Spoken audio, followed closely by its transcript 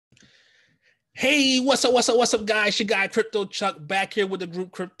Hey, what's up, guys? Your guy Crypto Chuck back here with the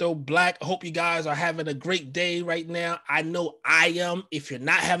group Crypto Black. I hope you guys are having a great day right now. I know I am. If you're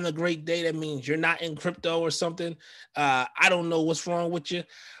not having a great day, that means you're not in crypto or something. I don't know what's wrong with you,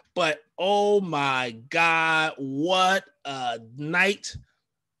 but oh my God, what a night.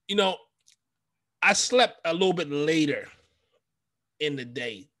 You know, I slept a little bit later in the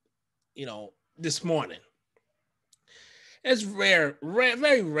day, this morning. It's rare,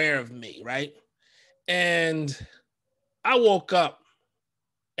 very rare of me, right? And I woke up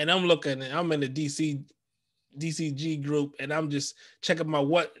and I'm in the DCG group, and I'm just checking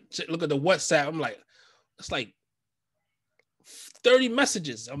look at the WhatsApp. I'm like, it's like 30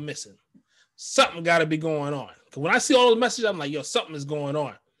 messages I'm missing. Something got to be going on. Because when I see all those messages, I'm like, yo, something is going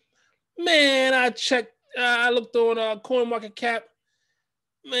on. Man, I looked on Coinmarketcap.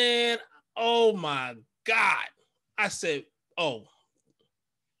 Man, oh my God. I said, oh,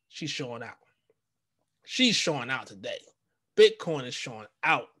 she's showing out. She's showing out today. Bitcoin is showing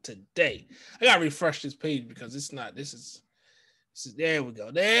out today. I gotta refresh this page because it's not. This is. There we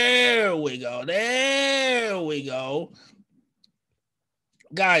go. There we go. There we go.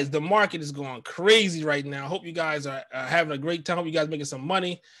 Guys, the market is going crazy right now. Hope you guys are having a great time. Hope you guys making some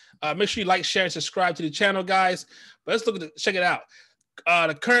money. Make sure you like, share, and subscribe to the channel, guys. But let's check it out.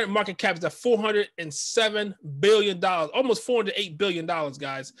 The current market cap is at $407 billion, almost $408 billion,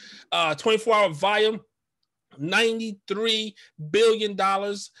 guys. 24-hour volume. $93 billion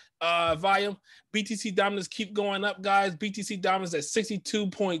volume. BTC dominance keep going up, guys. BTC dominance at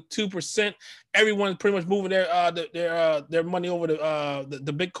 62.2%. Everyone's pretty much moving their money over to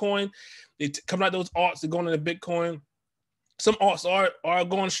the Bitcoin. They coming out those alts, they're going into Bitcoin. Some alts are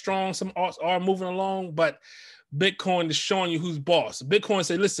going strong, some alts are moving along, but Bitcoin is showing you who's boss. Bitcoin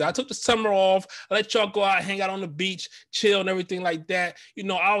said, listen, I took the summer off. I let y'all go out, hang out on the beach, chill and everything like that.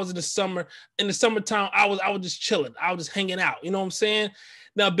 I was in the summertime, I was just chilling. I was just hanging out. You know what I'm saying?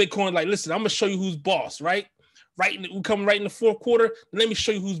 Now Bitcoin like, listen, I'm going to show you who's boss, right? We come right in the fourth quarter. Let me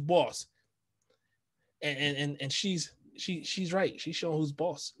show you who's boss. And she's right. She's showing who's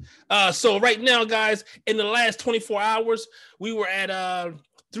boss. So right now, guys, in the last 24 hours, we were at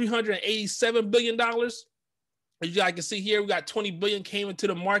 $387 billion. As you guys can see here, we got 20 billion came into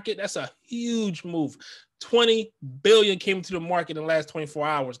the market. That's a huge move. 20 billion came into the market in the last 24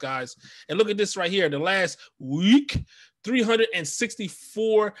 hours, guys. And look at this right here. The last week,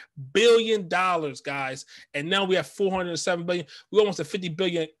 $364 billion, guys. And now we have 407 billion. We almost at 50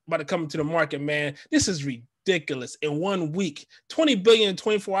 billion about to come into the market, man. This is ridiculous. In 1 week, 20 billion in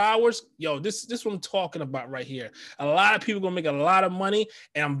 24 hours. Yo, this is what I'm talking about right here. A lot of people are gonna make a lot of money,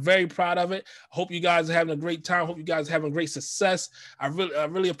 and I'm very proud of it. I hope you guys are having a great time. I hope you guys are having great success. I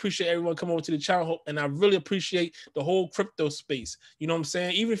really appreciate everyone coming over to the channel, and I really appreciate the whole crypto space. You know what I'm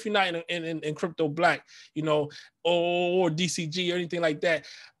saying? Even if you're not in Crypto Black, or DCG or anything like that,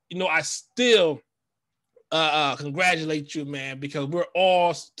 I still congratulate you, man, because we're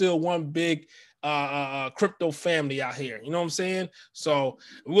all still one big crypto family out here. You know what I'm saying? So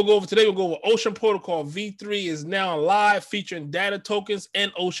we'll go over Oceanprotocal V3 is now live, featuring data tokens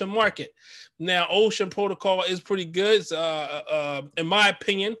and Ocean Market. Now, Oceanprotocal is pretty good. In my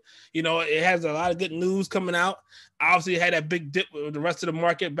opinion, it has a lot of good news coming out. Obviously, it had that big dip with the rest of the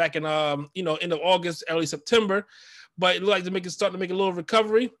market back in end of August, early September, but it looked like start to make a little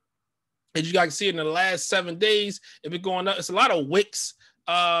recovery. As you guys can see, in the last 7 days, it's been going up. It's a lot of wicks.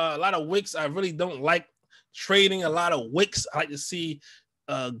 I really don't like trading a lot of wicks. I like to see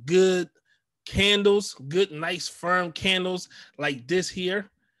good candles, good, nice, firm candles like this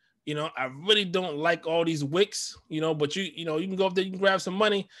here. I really don't like all these wicks, but you can go up there, you can grab some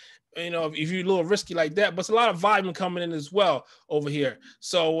money, if you're a little risky like that. But it's a lot of volume coming in as well over here.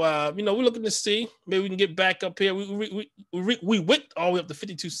 So, we're looking to see, maybe we can get back up here. We wicked all the way up to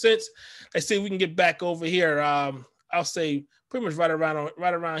 52 cents. Let's see if we can get back over here. I'll say pretty much right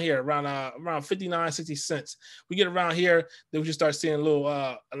around here, around 59, 60 cents. We get around here, then we just start seeing a little,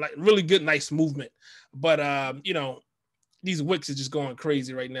 like really good, nice movement. But, these wicks are just going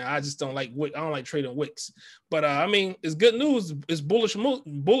crazy right now. I just don't like wick. I don't like trading wicks. But it's good news. It's bullish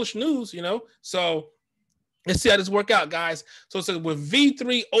news, So let's see how this work out, guys. So it says with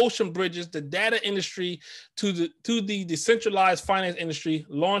V3 Ocean bridges the data industry to the decentralized finance industry,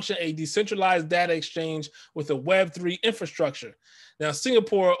 launching a decentralized data exchange with a Web3 infrastructure. Now,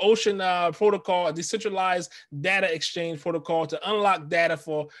 Singapore Ocean Protocol, a decentralized data exchange protocol to unlock data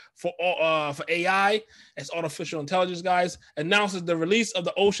for AI, as artificial intelligence, guys, announces the release of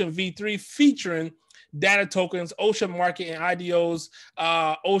the Ocean V3 featuring data tokens, Ocean Market, and IDOs.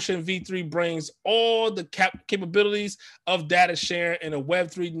 Ocean V3 brings all the capabilities of data sharing in a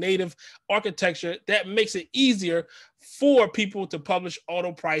Web3 native architecture that makes it easier for people to publish,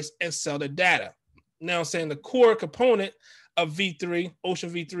 auto price, and sell their data. Now, saying the core component of V3, Ocean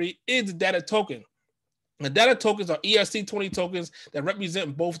V3, is the data token. The data tokens are ERC20 tokens that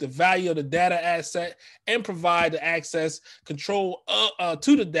represent both the value of the data asset and provide the access control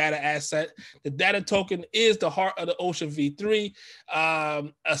to the data asset. The data token is the heart of the Ocean V3.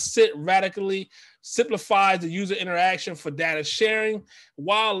 ASIT radically simplifies the user interaction for data sharing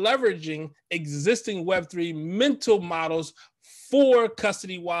while leveraging existing Web3 mental models for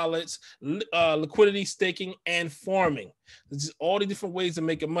custody wallets, liquidity staking, and farming. This is all the different ways of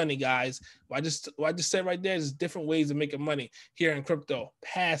making money, guys. What I just said right there is different ways of making money here in crypto,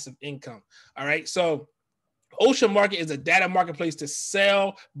 passive income. All right, so Ocean Market is a data marketplace to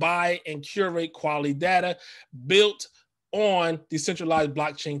sell, buy, and curate quality data built on decentralized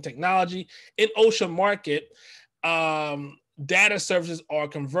blockchain technology. In Ocean Market, data services are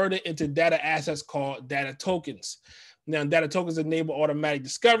converted into data assets called data tokens. Now, data tokens enable automatic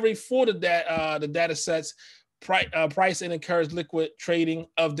discovery for the data sets, price and encourage liquid trading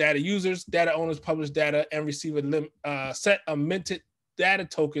of data users. Data owners publish data and receive a set of minted data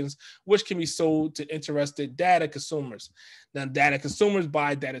tokens, which can be sold to interested data consumers. Now, data consumers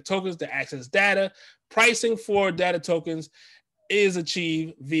buy data tokens to access data. Pricing for data tokens is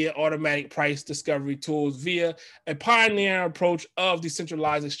achieved via automatic price discovery tools via a pioneering approach of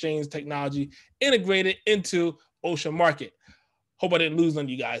decentralized exchange technology integrated into Ocean Market. Hope I didn't lose on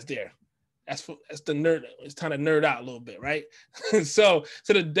you guys there. That's the nerd. It's time to nerd out a little bit, right? so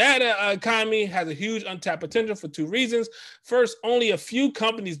the data economy has a huge untapped potential for two reasons. First, only a few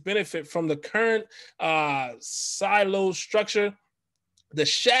companies benefit from the current silo structure, the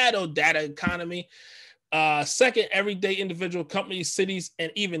shadow data economy. Second, everyday individual companies, cities,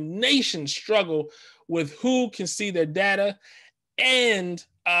 and even nations struggle with who can see their data. And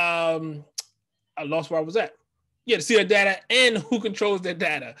I lost where I was at. Yeah, to see their data and who controls their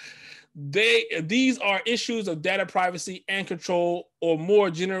data. These are issues of data privacy and control, or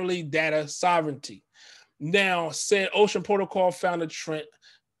more generally, data sovereignty. Now, said Oceanprotocal founder Trent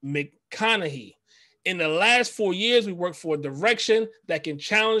McConaughey. In the last 4 years, we worked for a direction that can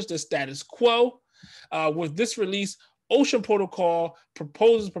challenge the status quo. With this release, Oceanprotocal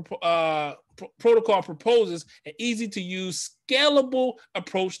proposes an easy-to-use, scalable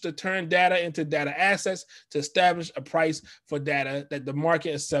approach to turn data into data assets to establish a price for data that the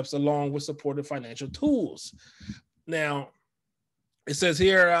market accepts, along with supported financial tools. Now, it says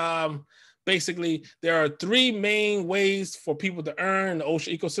here, basically, there are three main ways for people to earn the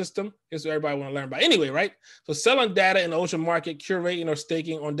Ocean ecosystem. Here's what everybody want to learn about anyway, right? So selling data in the Ocean Market, curating or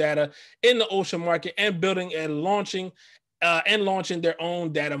staking on data in the Ocean Market, and building and launching their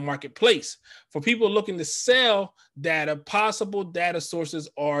own data marketplace. For people looking to sell data, possible data sources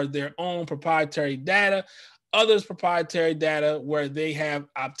are their own proprietary data, others proprietary data where they have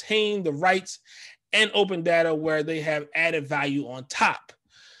obtained the rights, and open data where they have added value on top.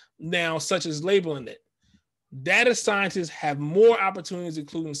 Now, such as labeling it. Data scientists have more opportunities,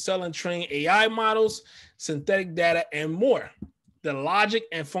 including selling trained AI models, synthetic data, and more. The logic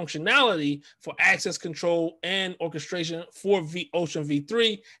and functionality for access control and orchestration for Ocean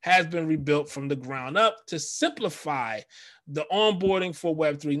V3 has been rebuilt from the ground up to simplify the onboarding for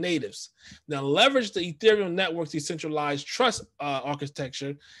Web3 natives. Now, leverage the Ethereum network's decentralized trust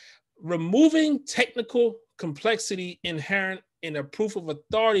architecture, removing technical complexity inherent in a proof of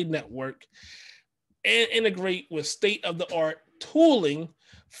authority network, and integrate with state-of-the-art tooling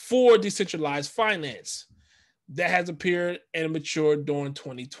for decentralized finance that has appeared and matured during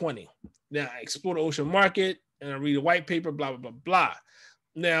 2020. Now, I explore the Ocean Market and I read a white paper, blah, blah, blah, blah.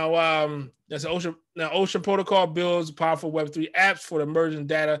 Now, Oceanprotocal builds powerful Web3 apps for the emerging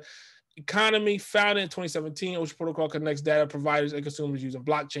data economy. Founded in 2017, Oceanprotocal connects data providers and consumers using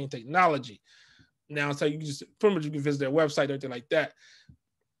blockchain technology. Now, so you can just pretty much you can visit their website, everything like that.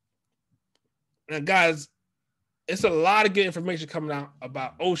 Now, guys, it's a lot of good information coming out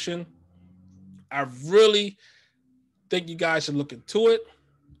about Ocean. I really think you guys should look into it.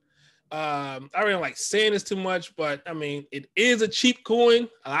 I really don't like saying this too much, but I mean, it is a cheap coin.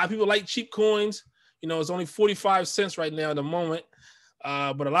 A lot of people like cheap coins. You know, it's only 45 cents right now at the moment.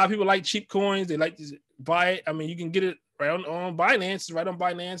 But a lot of people like cheap coins. They like to buy it. I mean, you can get it right on Binance, right on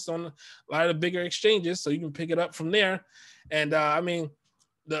Binance, on a lot of the bigger exchanges. So you can pick it up from there. And I mean,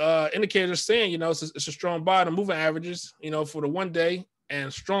 the indicators are saying, you know, it's a strong buy. The moving averages, you know, for the 1 day,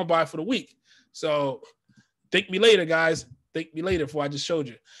 and strong buy for the week. So thank me later, guys. Thank me later for what I just showed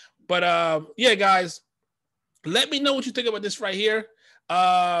you. But yeah, guys, let me know what you think about this right here.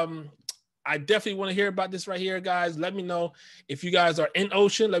 I definitely want to hear about this right here, guys. Let me know if you guys are in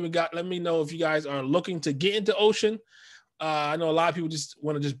Ocean. Let me know if you guys are looking to get into Ocean. I know a lot of people just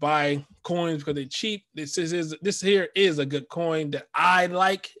want to just buy coins because they're cheap. This here is a good coin that I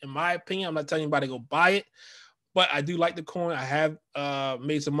like, in my opinion. I'm not telling anybody to go buy it, but I do like the coin. I have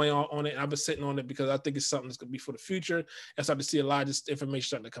made some money on it. I've been sitting on it because I think it's something that's gonna be for the future. I start to see a lot of this information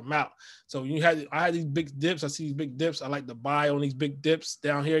starting to come out. So I had these big dips. I see these big dips. I like to buy on these big dips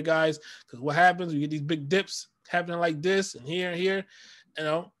down here, guys. Because what happens? You get these big dips happening like this and here and here. You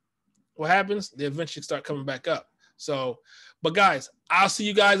know what happens? They eventually start coming back up. So, but guys, I'll see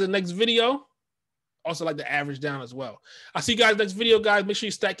you guys in the next video. Also like to average down as well. I'll see you guys next video, guys. Make sure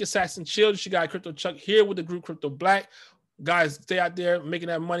you stack your sats and chill. This your guy Crypto Chuck here with the group Crypto Black. Guys, stay out there making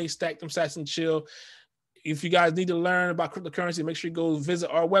that money, stack them sats and chill. If you guys need to learn about cryptocurrency, make sure you go visit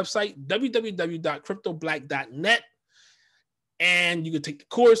our website, www.cryptoblack.net. And you can take the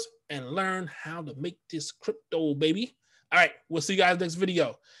course and learn how to make this crypto, baby. All right, we'll see you guys next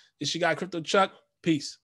video. It's your guy Crypto Chuck. Peace.